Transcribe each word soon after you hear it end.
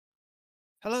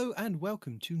Hello and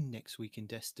welcome to Next Week in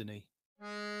Destiny.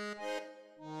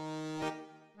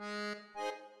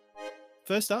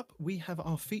 First up, we have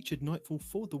our featured Nightfall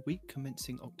for the week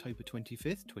commencing October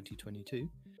 25th, 2022,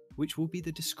 which will be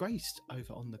the Disgraced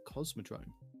over on the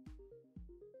Cosmodrome.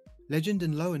 Legend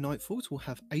and lower Nightfalls will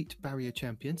have 8 Barrier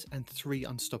Champions and 3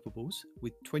 Unstoppables,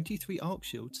 with 23 Arc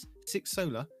Shields, 6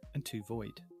 Solar and 2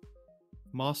 Void.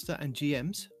 Master and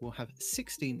GMs will have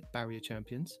 16 Barrier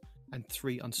Champions and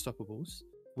 3 Unstoppables,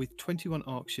 with 21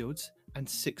 Arc Shields and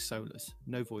 6 Solars,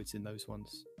 no Voids in those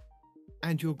ones.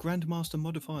 And your Grandmaster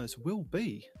modifiers will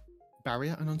be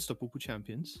Barrier and Unstoppable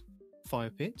Champions, Fire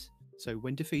Pit, so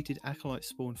when defeated Acolytes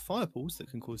spawn fireballs that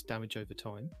can cause damage over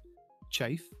time,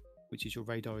 Chafe, which is your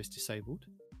radar is disabled,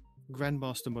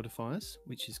 Grandmaster modifiers,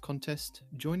 which is Contest,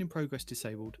 Join in Progress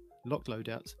disabled, Locked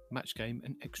loadouts, Match Game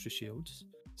and Extra Shields.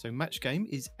 So Match Game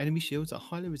is enemy shields are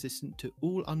highly resistant to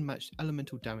all unmatched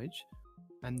elemental damage,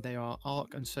 and they are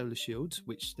Arc and Solar Shields,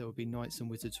 which there will be Knights and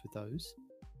Wizards with those.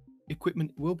 Equipment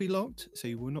will be locked, so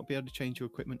you will not be able to change your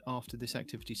equipment after this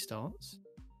activity starts.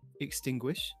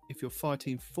 Extinguish, if your fire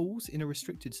team falls in a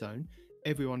restricted zone,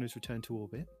 everyone is returned to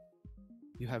orbit.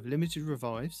 You have limited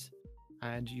revives,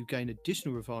 and you gain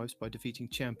additional revives by defeating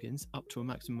champions up to a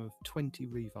maximum of 20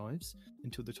 revives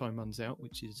until the time runs out,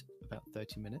 which is about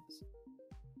 30 minutes.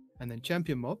 And then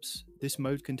champion mobs, this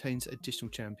mode contains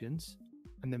additional champions.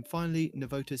 And then finally,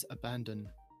 Navota's Abandon.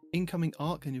 Incoming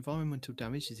arc and environmental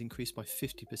damage is increased by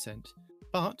 50%,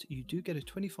 but you do get a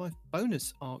 25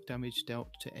 bonus arc damage dealt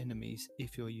to enemies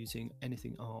if you're using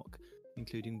anything arc,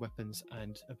 including weapons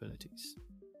and abilities.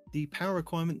 The power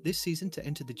requirement this season to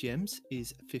enter the gems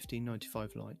is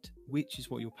 1595 light, which is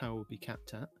what your power will be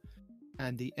capped at,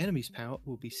 and the enemy's power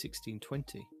will be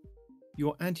 1620.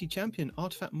 Your anti-champion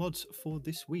artifact mods for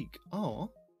this week are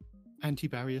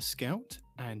Anti-Barrier Scout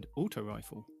and Auto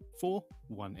Rifle for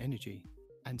 1 energy,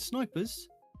 and Snipers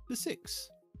for 6.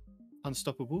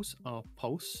 Unstoppables are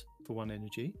Pulse for 1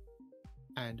 energy,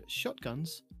 and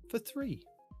Shotguns for 3.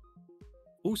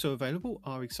 Also available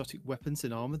are exotic weapons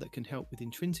and armour that can help with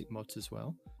intrinsic mods as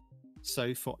well.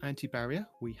 So for Anti-Barrier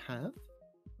we have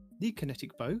the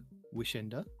Kinetic Bow,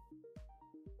 Wishender,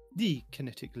 the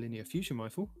Kinetic Linear Fusion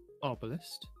Rifle,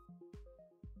 Arbalest,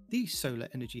 the Solar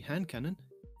Energy Hand Cannon,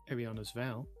 Eriana's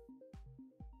Vow,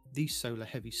 the Solar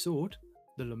Heavy Sword,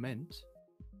 the Lament,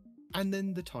 and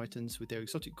then the Titans with their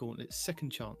exotic gauntlets Second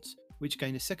Chance, which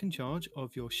gain a second charge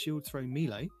of your shield throw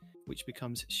melee, which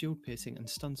becomes shield piercing and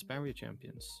stuns barrier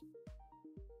champions.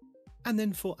 And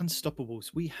then for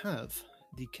Unstoppables we have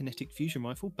the Kinetic Fusion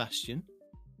Rifle Bastion,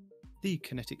 the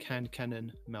Kinetic Hand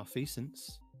Cannon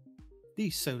Malfeasance, the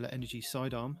Solar Energy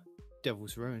Sidearm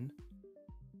Devil's Ruin,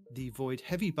 the Void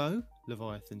Heavy Bow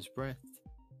Leviathan's Breath,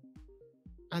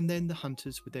 and then the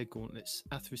Hunters with their gauntlets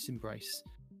Atheris Embrace,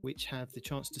 which have the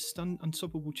chance to stun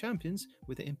unstoppable champions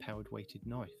with an empowered weighted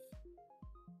knife.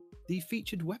 The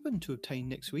featured weapon to obtain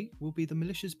next week will be the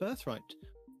Militia's Birthright,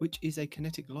 which is a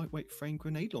kinetic lightweight frame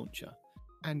grenade launcher,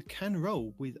 and can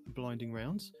roll with blinding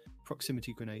rounds,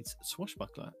 proximity grenades,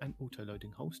 swashbuckler and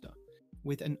auto-loading holster,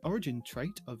 with an origin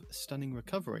trait of stunning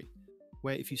recovery,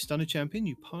 where if you stun a champion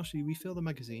you partially refill the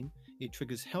magazine, it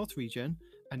triggers health regen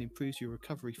and improves your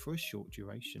recovery for a short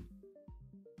duration.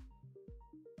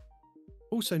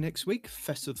 Also next week,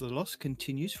 Fest of the Lost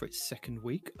continues for its second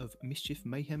week of mischief,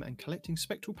 mayhem and collecting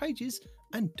spectral pages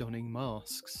and donning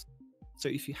masks. So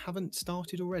if you haven't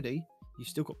started already, you've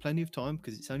still got plenty of time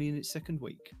because it's only in its second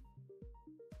week.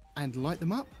 And light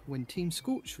them up when Team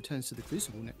Scorched returns to the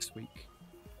Crucible next week.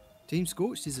 Team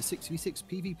Scorched is a 6v6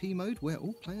 PvP mode where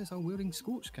all players are wielding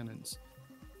Scorch Cannons.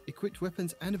 Equipped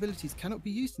weapons and abilities cannot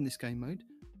be used in this game mode.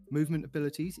 Movement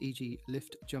abilities, e.g.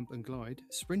 lift, jump and glide,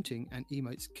 sprinting and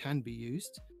emotes can be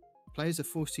used. Players are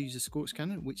forced to use a Scorch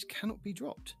Cannon which cannot be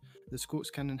dropped. The Scorch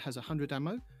Cannon has 100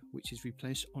 ammo which is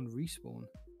replenished on respawn.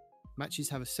 Matches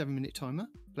have a 7-minute timer.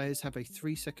 Players have a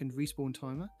 3-second respawn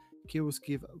timer. Kills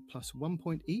give plus 1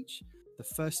 point each. The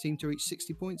first team to reach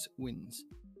 60 points wins.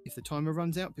 If the timer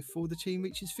runs out before the team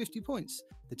reaches 50 points,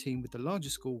 the team with the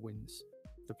largest score wins.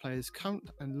 The player's current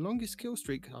and longest kill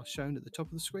streak are shown at the top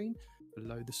of the screen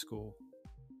below the score.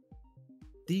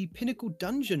 The pinnacle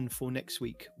dungeon for next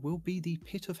week will be the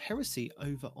Pit of Heresy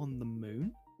over on the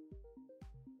Moon.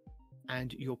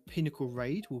 And your pinnacle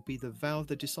raid will be the Vow of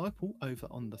the Disciple over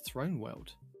on the Throne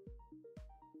World.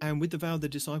 And with the Vow of the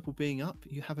Disciple being up,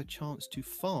 you have a chance to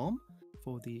farm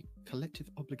for the Collective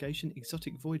Obligation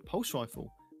Exotic Void Pulse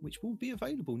Rifle, which will be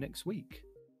available next week.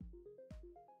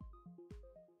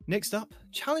 Next up,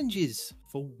 challenges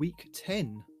for week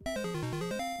 10.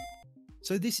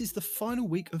 So this is the final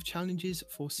week of challenges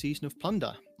for Season of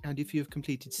Plunder, and if you have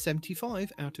completed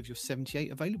 75 out of your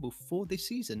 78 available for this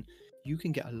season, you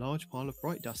can get a large pile of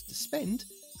Bright Dust to spend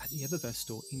at the Eververse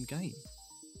store in-game.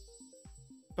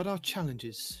 But our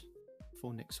challenges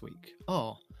for next week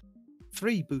are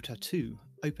 3 Buta 2,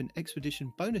 open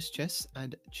expedition bonus chests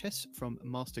and chests from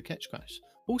Master Ketchcrash.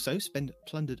 Also spend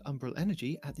plundered Umbral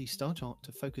energy at the start art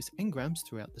to focus engrams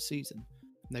throughout the season.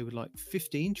 They would like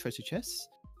 15 treasure chests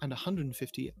and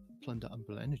 150 plunder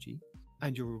Umbral energy,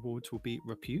 and your rewards will be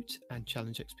Repute and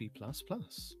Challenge XP++.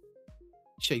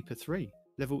 Shaper 3,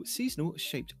 level seasonal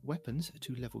shaped weapons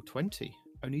to level 20.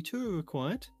 Only 2 are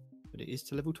required, but it is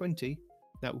to level 20.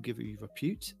 That will give you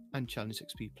Repute and Challenge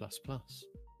XP++.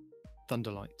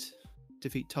 Thunderlight,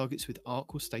 defeat targets with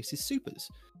Arc or Stasis supers.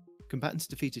 Combatants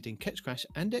defeated in Ketchcrash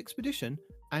and Expedition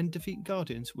and defeat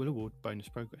Guardians will award bonus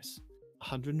progress.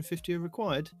 150 are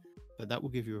required, but that will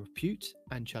give you Repute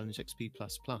and Challenge XP++.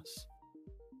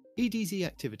 EDZ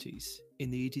activities.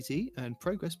 In the EDZ, earn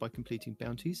progress by completing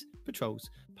bounties, patrols,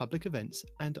 public events,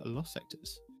 and lost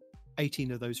sectors.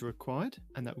 18 of those are required,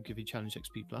 and that will give you Challenge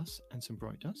XP+, and some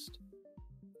Bright Dust.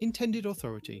 Intended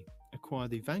Authority. Acquire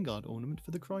the Vanguard ornament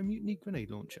for the Crime Mutiny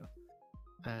grenade launcher,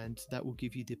 and that will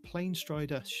give you the Plane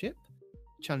Strider ship,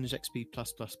 Challenge XP++,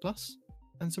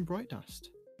 and some Bright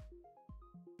Dust.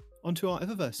 Onto our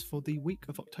Eververse for the week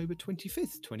of October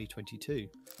 25th, 2022.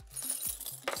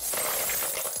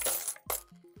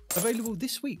 Available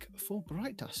this week for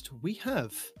Bright Dust, we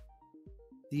have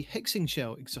the Hexing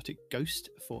Shell Exotic Ghost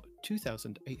for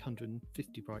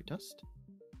 2,850 Bright Dust.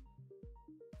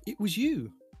 It Was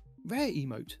You, rare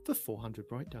emote for 400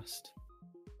 Bright Dust.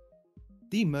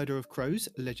 The Murder of Crows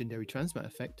Legendary Transmit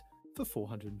Effect for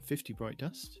 450 Bright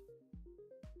Dust.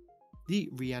 The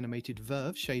Reanimated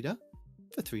Verve Shader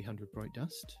for 300 Bright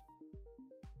Dust.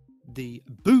 The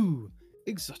Boo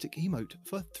Exotic Emote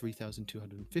for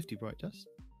 3,250 Bright Dust.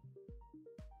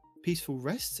 Peaceful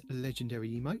Rest Legendary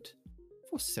Emote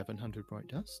for 700 Bright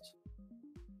Dust.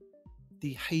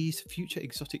 The Haze Future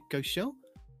Exotic Ghost Shell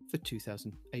for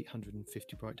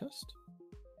 2,850 Bright Dust.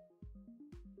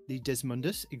 The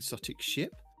Desmondus Exotic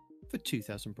Ship for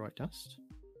 2,000 Bright Dust.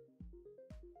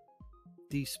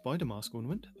 The Spider Mask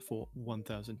Ornament for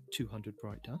 1,200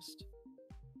 Bright Dust.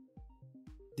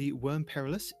 The Worm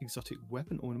Perilous Exotic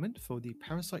Weapon Ornament for the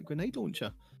Parasite Grenade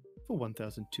Launcher for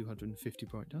 1,250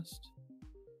 Bright Dust.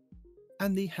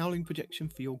 And the Howling Projection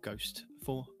for your Ghost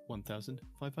for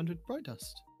 1,500 Bright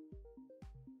Dust.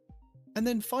 And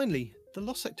then finally, the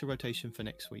Lost Sector rotation for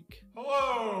next week.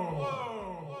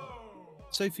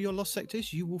 So for your Lost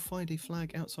Sectors, you will find a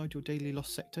flag outside your daily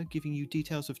Lost Sector giving you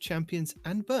details of champions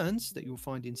and burns that you'll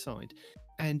find inside.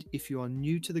 And if you are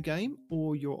new to the game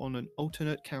or you're on an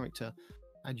alternate character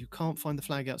and you can't find the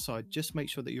flag outside, just make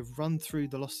sure that you've run through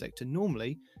the Lost Sector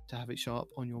normally to have it show up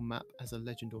on your map as a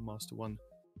Legend or Master 1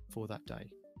 for that day.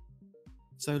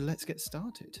 So let's get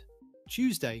started.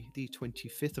 Tuesday, the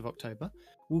 25th of October,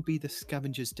 will be the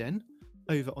Scavenger's Den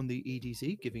over on the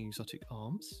EDZ, giving exotic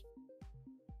arms.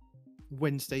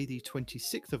 Wednesday, the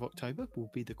 26th of October, will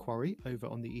be the Quarry over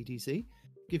on the EDZ,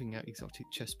 giving out exotic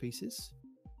chess pieces.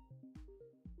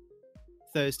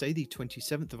 Thursday, the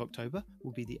 27th of October,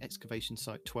 will be the Excavation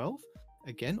Site 12,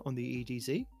 again on the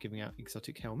EDZ, giving out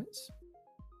exotic helmets.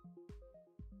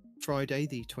 Friday,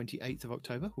 the 28th of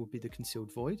October, will be the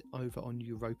Concealed Void over on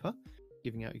Europa,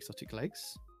 giving out exotic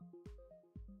legs.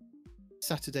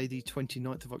 Saturday, the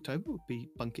 29th of October, will be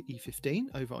Bunker E15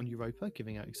 over on Europa,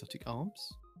 giving out exotic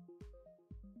arms.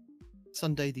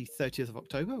 Sunday, the 30th of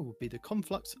October, will be the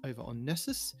Conflux over on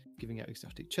Nessus, giving out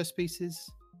exotic chess pieces.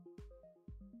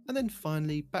 And then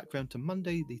finally, background to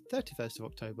Monday, the 31st of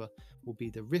October, will be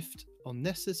the Rift on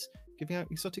Nessus, giving out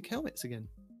exotic helmets again.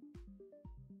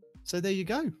 So there you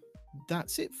go.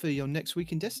 That's it for your next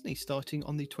week in Destiny, starting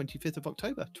on the 25th of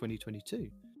October, 2022.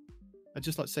 I'd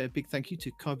just like to say a big thank you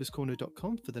to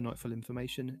kyberscorner.com for the Nightfall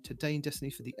information, Today in Destiny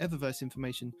for the Eververse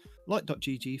information,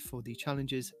 Light.gg for the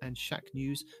challenges, and Shack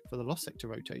News for the Lost Sector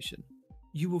rotation.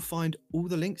 You will find all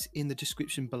the links in the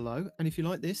description below, and if you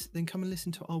like this, then come and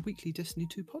listen to our weekly Destiny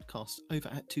 2 podcast over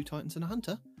at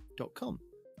twotitansandahunter.com,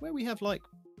 where we have like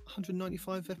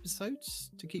 195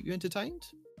 episodes to keep you entertained.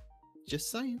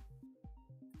 Just saying.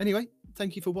 Anyway,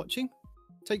 thank you for watching.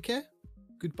 Take care.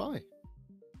 Goodbye.